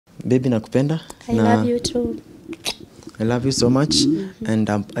Baby nakupenda. I love you too. I love you so much. And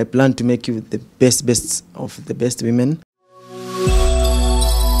I plan to make you the best of the best women.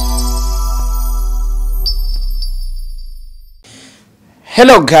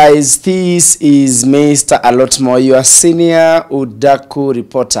 Hello guys, this is Mr. A Lot More, your senior Udaku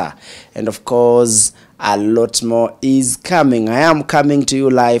reporter. And of course, a lot more is coming. I am coming to you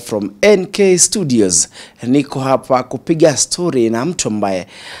live from NK Studios. Niko hapa kupiga story na mtu ambaye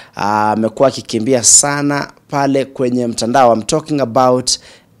amekuwa akikimbia sana pale kwenye mtandao. I'm talking about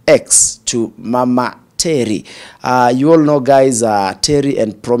ex to Mama Terry. You all know guys, Terry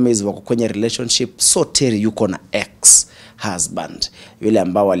and Promise wako kwenye relationship. So Terry yuko na ex husband, yule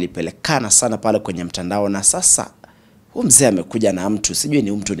ambao walipelekana sana pale kwenye mtandao, na sasa huyu mzee amekuja na mtu, sijui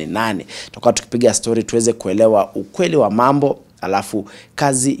ni mtu ni nani. Tutakuwa tukipiga story tuweze kuelewa ukweli wa mambo, alafu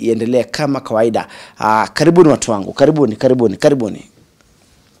kazi iendelee kama kawaida. Karibuni watu wangu, karibuni.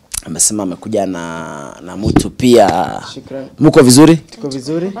 Amesema amekuja na mtu pia. Shukrani. Mko vizuri? Tuko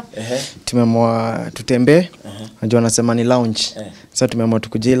vizuri. Tumeamua tutembee. Unajua wanasema ni lounge. Sasa tumeamua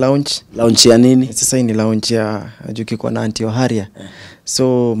tukuje lounge. Lounge ya nini? Sasa hii ni lounge ya Juki kwa na Auntie Oharia.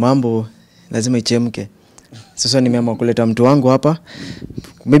 So mambo lazima ichemke. Sasa nimeamua kuleta mtu wangu hapa.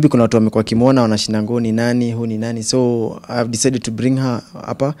 Maybe kuna watu wamekuwa kimuona wanashinda nguo ni nani, huu ni nani. So I have decided to bring her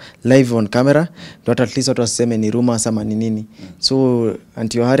hapa live on camera. Ndio at least watu waseme ni rumors ama ni nini. So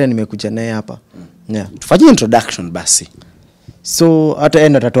Auntie Oharia nimekuja naye hapa. Yeah. Tufanye introduction basi. So hata yeye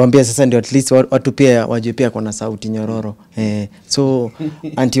ndo atatuambia sasa, ndio at least watu pia wajue pia kuna sauti nyororo. So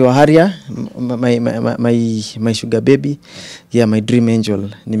Auntie Oharia, my sugar baby, yeah, my dream angel,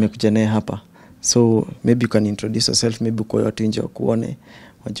 nimekuja naye hapa. So maybe you can introduce yourself, maybe kwa watu nje kuone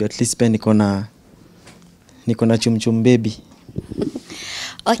wajue at least pia niko na chumchum baby.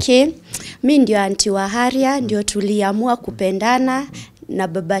 Okay, mimi ndio Auntie Oharia, ndio tuliamua kupendana na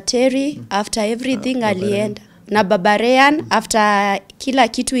Baba Terry after everything alienda. Na Baba Ryan after kila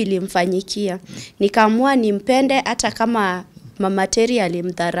kitu ilimfanyikia. Nikaamua nimpende hata kama Mama Terry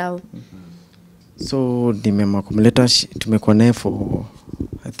alimdharau. So nimeamua kumleta, tumekuwa naye for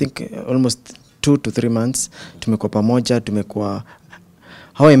I think almost 2 to 3 months. Tumekuwa pamoja,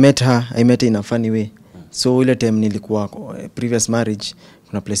 how I met her in a funny way. So ile time nilikuwa previous marriage,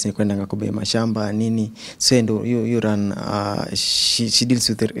 kuna place nilikwenda ngakubeba mashamba nini. So ndo you run she deals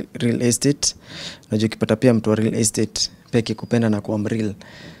with the real estate. Unajua ukipata pia mtu wa real estate peke kupenda na kuwa real.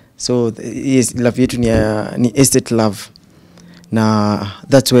 So yes, love yetu ni estate love. Na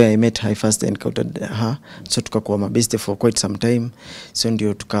that's where I met her, I first encountered her. So tukakuwa mabeste for quite some time. So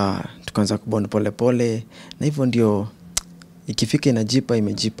ndio tukaanza kubond pole na hivyo ndio ikifika inajipa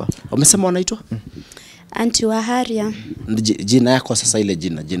imejipa. Umesema wanaitwa? Auntie Oharia. Jina yako sasa, ile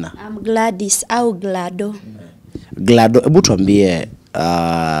jina. I'm Gladys au Glado. Glado, hebu tuambie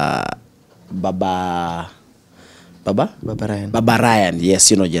Baba Ryan. Baba Ryan,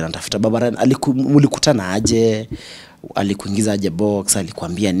 yes, you know jina natafuta. Baba Ryan mlikutana aje? Alikuingiza aje box?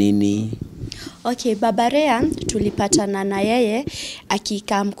 Alikuambia nini? Okay, Baba Ryan tulipatana na yeye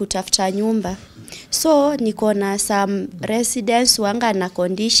akikam kutafuta nyumba. So niko na some residents wanga na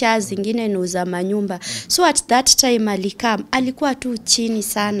kondisha zingine nuza manyumba. So at that time alikuwa tu chini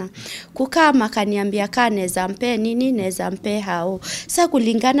sana. Kukama akaniambia neza mpe nini, neza mpe hao. Sasa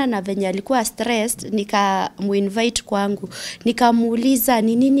kulingana na venye alikuwa stressed, nikamuinvite kwangu. Nikamuuliza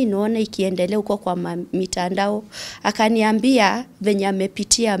ni nini naona ikiendelea huko kwa mitandao. Akaniambia venye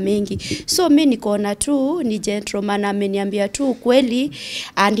amepitia mengi. So mimi nikaona tu ni gentleman, ameniambia tu kweli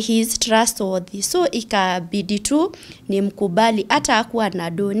and he is trustworthy. So ikabidi tu ni mkubali, hata hakuwa na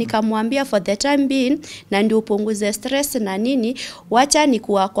do. Nikamwambia for the time being na ndio upunguze stress na nini, wacha ni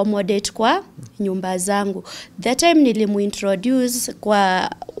accommodate kwa nyumba zangu. The time nilimuintroduce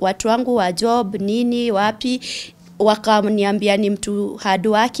kwa watu wangu wa job nini wapi, wakaniambia ni mtu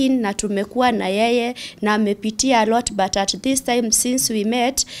hardworking na tumekuwa na yeye na amepitia a lot, but at this time since we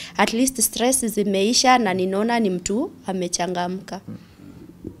met at least stress zimeisha na ninaona ni mtu amechangamka.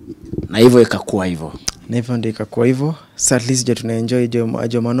 Na hivyo ikakuwa hivyo. Na hivyo ndio ikakuwa hivyo. So at least tunaenjoy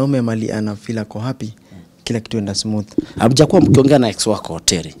jo manome mali ana feel ako happy. Kila kitu enda smooth. Hamjakuwa mkiongea na ex wako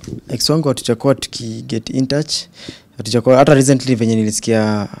Terry? Ex wangu hatujakuwa get in touch. Hatujakuwa hata recently venye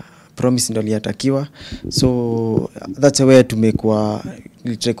nilisikia Promise ndo aliyatakiwa. So that's where tumekuwa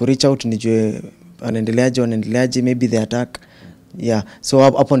reach out nijue anaendeleaje maybe the attack. Yeah, so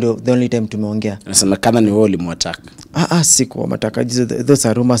hapo ndio the only time tumeongea. Nasema kama ni wewe ulimwattack. Siku mataka those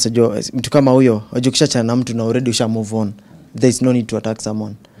are rumors. Mtu kama huyo ukishachana na mtu na already usha move on, there is no need to attack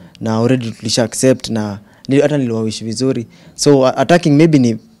someone. Na already tulisha accept na hata niliwawish vizuri. So attacking maybe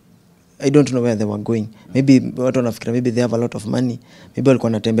ni I don't know where they were going. Maybe watu wanafikira maybe they have a lot of money, maybe walikuwa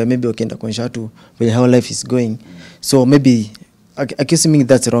wanatembea, maybe wakienda kuonyesha watu vile how life is going. So maybe accusing me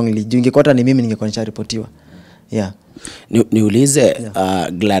that's wrongly. Juu ingekuwa hata ni mimi ningekuwa nisharipotiwa. Yeah. Niulize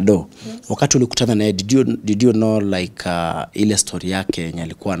Glado, wakati ulikutana naye, did you know like ile story yake yenye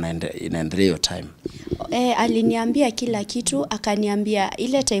alikuwa inaendelea hiyo time? Aliniambia kila kitu, akaniambia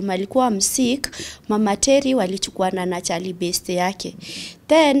ile time alikuwa msick, Mama Terry walichukuana na Charlie best yake.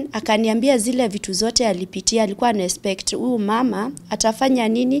 Then akaniambia zile vitu zote alipitia, alikuwa anaexpect huyu mama atafanya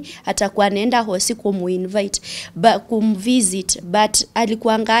nini, atakuwa anaenda hosi kumuinvite kumvisit, but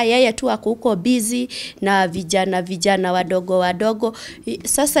alikuwa yeye tu ako huko busy na vijana wadogo.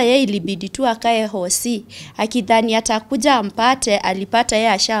 Sasa yeye ilibidi tu akae hosi, akidhani atakuja ampate, alipata yeye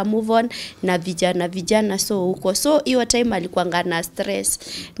asha move on na vijana so huko. So hiyo time alikuwa na stress,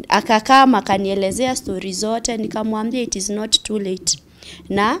 akakaa akanielezea story zote, nikamwambia it is not too late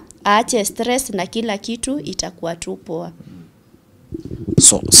na aache stress na kila kitu itakuwa tu poa.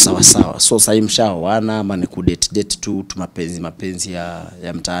 So sawa. So sasa mshaoana ama ni kudate tu mapenzi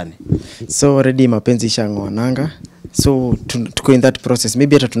ya mtaani? So already mapenzi shangoananga. So tuko in that process.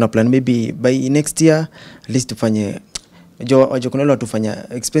 Maybe hata tuna plan maybe by next year at least tufanye kuna tufanya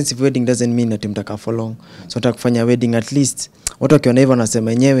expensive wedding doesn't mean that mtaka for long. So tutakufanya wedding at least watu wakiona hivyo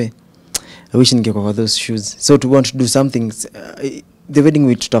wanasema yenyewe I wish ningekuwa kwa those shoes. So to want to do something the wedding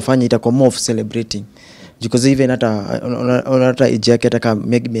we tutafanya itakuwa more of celebrating. Because even hata age yake ataka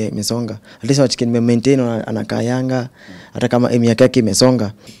mesonga. At least wachike maintain anakaa yanga hata kama miaka yake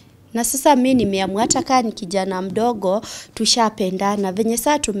imesonga. Na sasa mimi nimeamua hata kama ni kijana mdogo tushapendana. Venye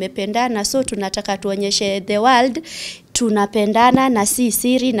sasa tumependana, so tunataka tuonyeshe the world tunapendana na si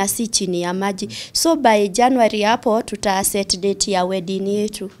siri na si chini ya maji. So by January hapo tuta-set date ya wedding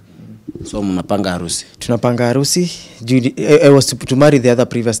yetu. So mnapanga harusi? Tunapanga harusi. I was to marry the other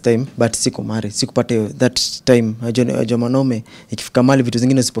previous time but sikupata that time. Ajo manome ikifika mali vitu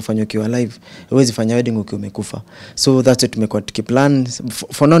zingine usipofanya ukiwa live huwezi fanya wedding ukiwa umekufa. So that's it, tumekuwa tukiplan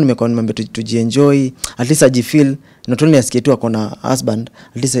for now. Nimekuwa mambo tujienjoy, at least ajifeel not only asikie tu akona husband,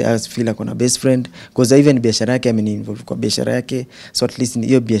 at least I feel akona best friend, because even biashara yake involved kwa biashara yake. So at least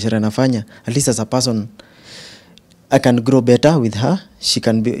hiyo biashara anafanya, at least as a person I can grow better with her. She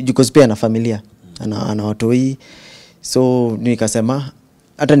can be, because pia ana familia, ana watoi. So nikasema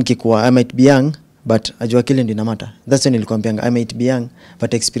hata nikikuwa I might be young but ajua kile ndio inamata. That's when nilikwambianga I might be young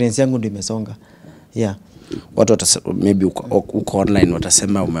but experience yangu ndio imesonga. Yeah. Watu maybe uko online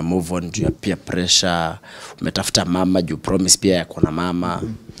watasema move on juu ya peer pressure, umetafuta mama juu promise pia yako na mama.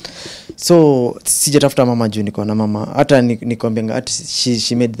 So sijatafuta mama juu niko na mama. Hata nikwambianga hata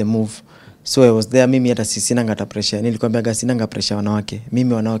she made the move. So I was there. Mimi hata sinanga hata pressure. Nilikwambia sinanga pressure wanawake.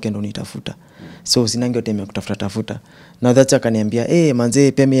 Mimi wanawake ndo nitafuta. So sinanga yote ya kutafuta. Now that's akaniambia,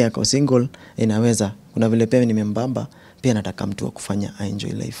 manze pia mimi yako single inaweza. Kuna vile pia nimembamba, pia nataka mtu wa kufanya I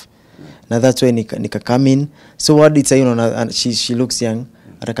enjoy life. Now that's why nika come in. So what it's she looks young.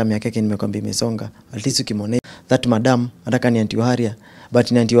 Hata kama yake nimekwambia imesonga. At least ukimwona that madam hata ni anti waharia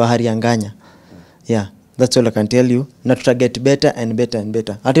but ni anti waharia nganya. Yeah. That's all I can tell you. Na tuta get better and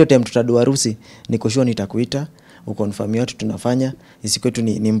better. Hata hiyo time tutadua harusi, niko sure nitakuita, ukonfirm yote tunafanya. Isikwetu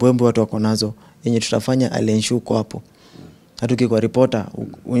ni mbwembwe watu wako nazo. Yenye tutafanya aliensure uko hapo. Hata ukikuwa reporter,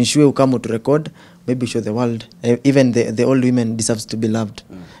 uensure ukamo to record, maybe show the world. Even the old women deserves to be loved.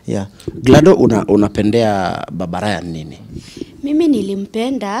 Yeah. Glado, unapendea Baba Ryan nini? Mimi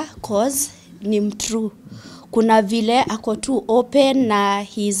nilimpenda cause ni mtrue. Kuna vile ako tu open na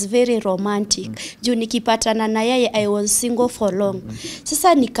he is very romantic. Juu nikipatana na yeye I was single for long.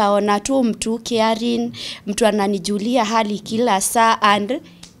 Sasa nikaona tu mtu caring, mtu ananijulia hali kila saa and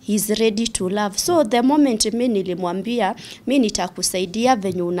he's ready to love. So the moment mimi nilimwambia mimi nitakusaidia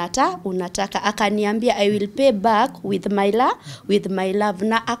venye unataka, akaniambia I will pay back with my love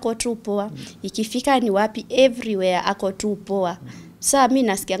na ako tu poa. Ikifika ni wapi everywhere ako tu poa. Sasa mimi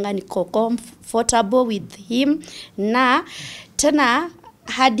nasikianga niko comfortable with him, na tena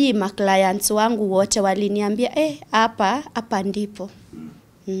hadi ma clients wangu wote waliniambia hapa ndipo.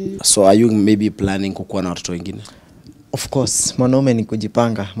 So are you maybe planning kukuwa na watoto wengine? Of course, mwanaume ni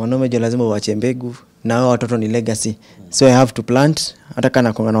kujipanga. Mwanaume jo lazima uache mbegu na hao watoto ni legacy. So I have to plant. Hata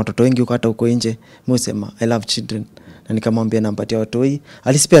kana kuna watoto wengi huko hata huko nje. Mimi sema I love children. Na nikamwambia nampatia watoi.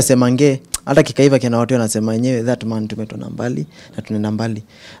 Alisipia semange hata kikaiva kiana watu wanasema yenyewe that man tumetona mbali na tunaenda mbali.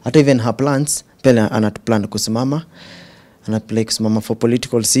 Hata even her plans pele anatuplan kusimama. Anaplay kusimama for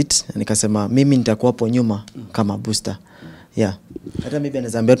political seat. Nikasema mimi nitakuwa hapo nyuma kama booster. Yeah. Hata maybe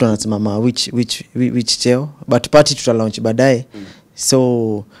anazambia tu anasimama which cheo but party tuta launch baadaye.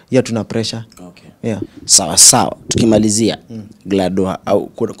 So tuna pressure. Okay. Yeah. Sawa sawa, tukimalizia Glado,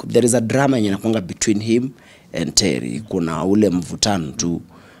 there is a drama yenye inakuanga between him and Terry. Kuna ule mvutano tu,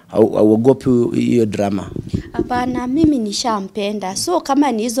 auogopi hiyo drama? Hapana, mimi nishampenda. So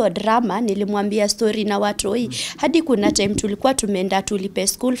kama ni hizo drama, nilimwambia story na watoi. Hadi kuna time tulikuwa tumeenda tulipe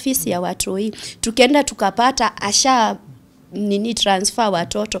school fees ya watoi. Tukaenda tukapata asha transfer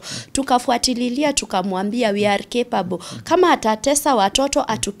watoto. Tukafuatililia, tukamwambia we are capable. Kama atatesa watoto,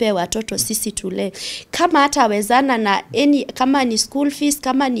 atupe watoto sisi tule. Kama hatawezana na kama ni school fees,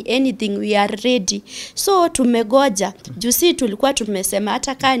 kama ni anything, we are ready. So tumegoja. Jusi tulikuwa tumesema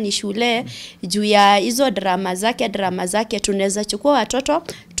hata kama ni shule juu ya hizo drama zake tunaweza chukua watoto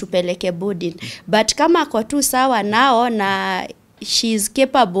tupeleke boarding. But kama kwa tu sawa nao na she is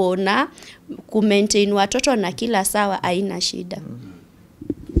capable na kumaintain watoto na kila sawa, haina shida.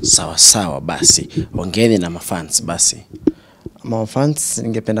 Sawa sawa, basi ongeeni na mafans basi. Mafans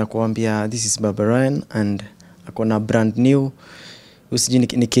ningependa kuambia this is Baba Ryan and akona brand new, usiji ni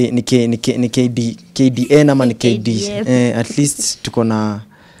KDN ama ni KD. At least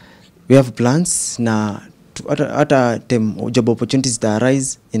we have plans na hata job opportunities that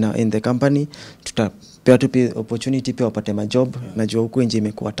arise in the company, tutapea tu opportunity pia wapate majob. Najua huku nje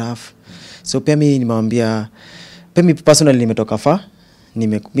imekuwa tough. So pia mimi nimewambia, pia mimi personally nimetoka far.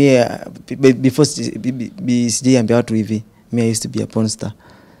 Before sijaambia watu hivi, I used to be a porn star.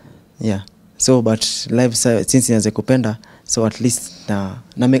 Yeah. So but life since nianze kupenda, so at least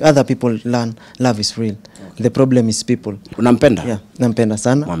na make other people learn love is real. The problem is people. Unampenda? Yeah, nampenda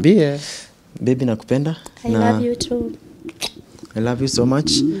sana. Mwambie. Baby, nakupenda. I love you too. I love you so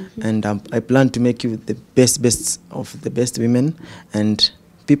much. And I plan to make you the best of the best women, and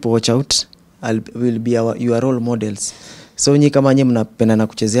people watch out. Will be your role models. So nyi kama nyi mnapenda na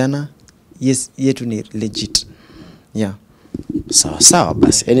kuchezeana, yes, yetu ni legit. Yeah. Sawa sawa,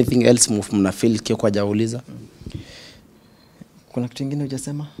 basi anything else mna feel kio kwa jauliza? Kuna kitu kingine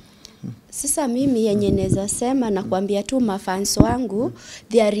hujasema? Sasa mimi yenye naweza sema na kuambia tu mafans wangu,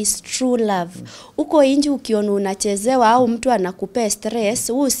 there is true love. Uko inji ukiona unachezewa au mtu anakupea stress,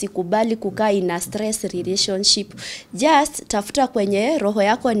 usikubali kukaa in a stress relationship. Just tafuta kwenye roho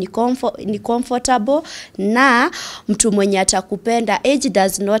yako ni comfortable na mtu mwenye atakupenda. Age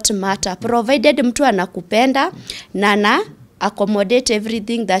does not matter, provided mtu anakupenda na accommodate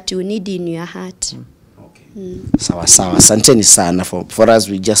everything that you need in your heart. Sawa sawa, asanteni sana. For us,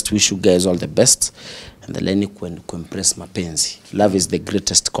 we just wish you guys all the best and the learning kuimpress mapenzi. Love is the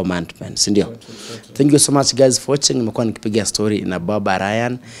greatest commandment, sindio? Thank you so much guys for watching. Nimekuwa nikipigia story na Baba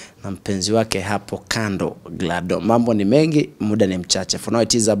Ryan na mpenzi wake hapo kando Glado. Mambo ni mengi, muda ni mchache. For now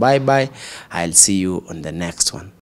it is a bye bye. I'll see you on the next one.